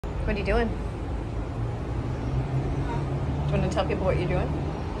What are you doing? Do you want to tell people what you're doing?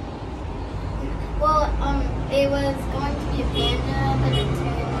 Well, it was going to be a panda, but it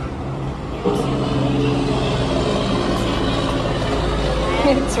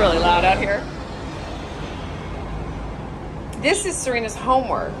turned It's really loud out here. This is Serena's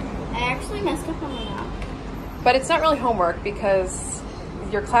homework. I actually messed up on my map. But it's not really homework because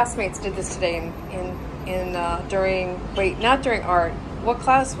your classmates did this today not during art. What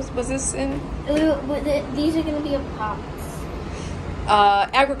class was this in? These are going to be a pops.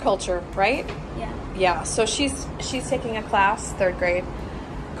 Agriculture, right? Yeah. Yeah. So she's taking a class, 3rd grade,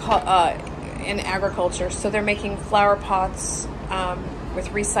 in agriculture. So they're making flower pots with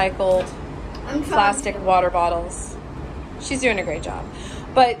recycled plastic water bottles. She's doing a great job,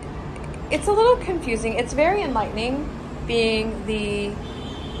 but it's a little confusing. It's very enlightening being the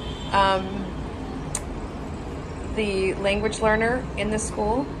language learner in the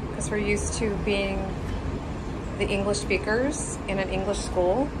school, because we're used to being the English speakers in an English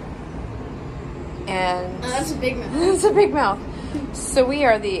school. And that's a big mouth. It's a big mouth. So we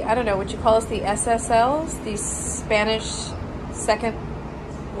are the, I don't know, would you call us the SSLs, the Spanish second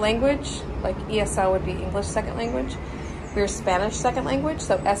language? Like ESL would be English second language. We're Spanish second language,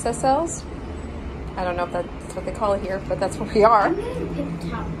 so SSLs. I don't know if that's what they call it here, but that's what we are. I'm going to pick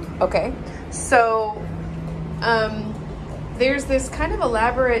top. Okay, so there's this kind of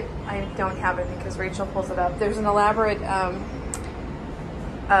elaborate, I don't have it because Rachel pulls it up. There's an elaborate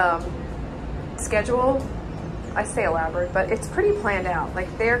schedule. I say elaborate, but it's pretty planned out.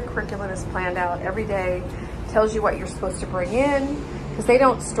 Like their curriculum is planned out every day, tells you what you're supposed to bring in, because they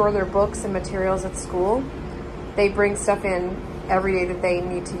don't store their books and materials at school. They bring stuff in every day that they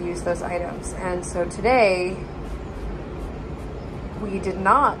need to use those items. And so today, we did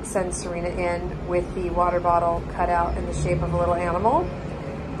not send Serena in with the water bottle cut out in the shape of a little animal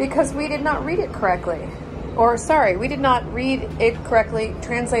because we did not read it correctly. Or sorry, we did not read it correctly,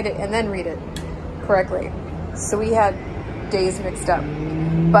 translate it, and then read it correctly. So we had days mixed up.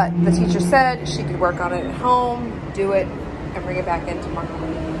 But the teacher said she could work on it at home, do it, and bring it back in tomorrow.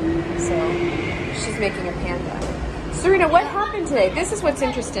 So she's making a panda. Serena, what happened today? This is what's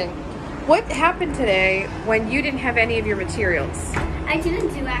interesting. What happened today when you didn't have any of your materials? I didn't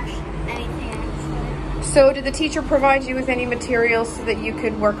do anything actually. So did the teacher provide you with any materials so that you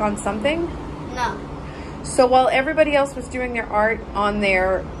could work on something? No. So while everybody else was doing their art on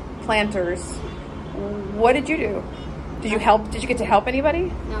their planters, what did you do? Did you help? Did you get to help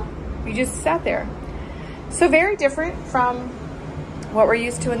anybody? No. You just sat there. So very different from what we're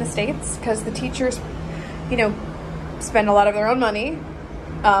used to in the States, because the teachers, you know, spend a lot of their own money,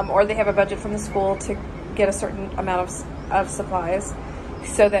 or they have a budget from the school to get a certain amount of supplies,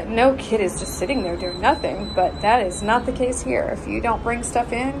 so that no kid is just sitting there doing nothing. But that is not the case here. If you don't bring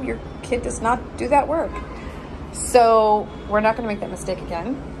stuff in, your kid does not do that work. So we're not going to make that mistake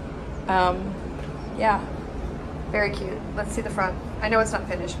again. Yeah, very cute. Let's see the front. I know it's not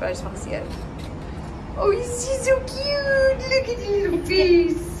finished, but I just want to see it. Oh, she's so cute. Look at the little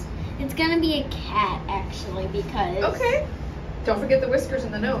face. It's gonna be a cat actually, because Okay. Don't forget the whiskers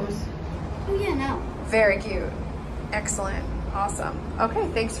and the nose. Oh yeah, no. Very cute. Excellent. Awesome. Okay,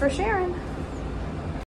 thanks for sharing.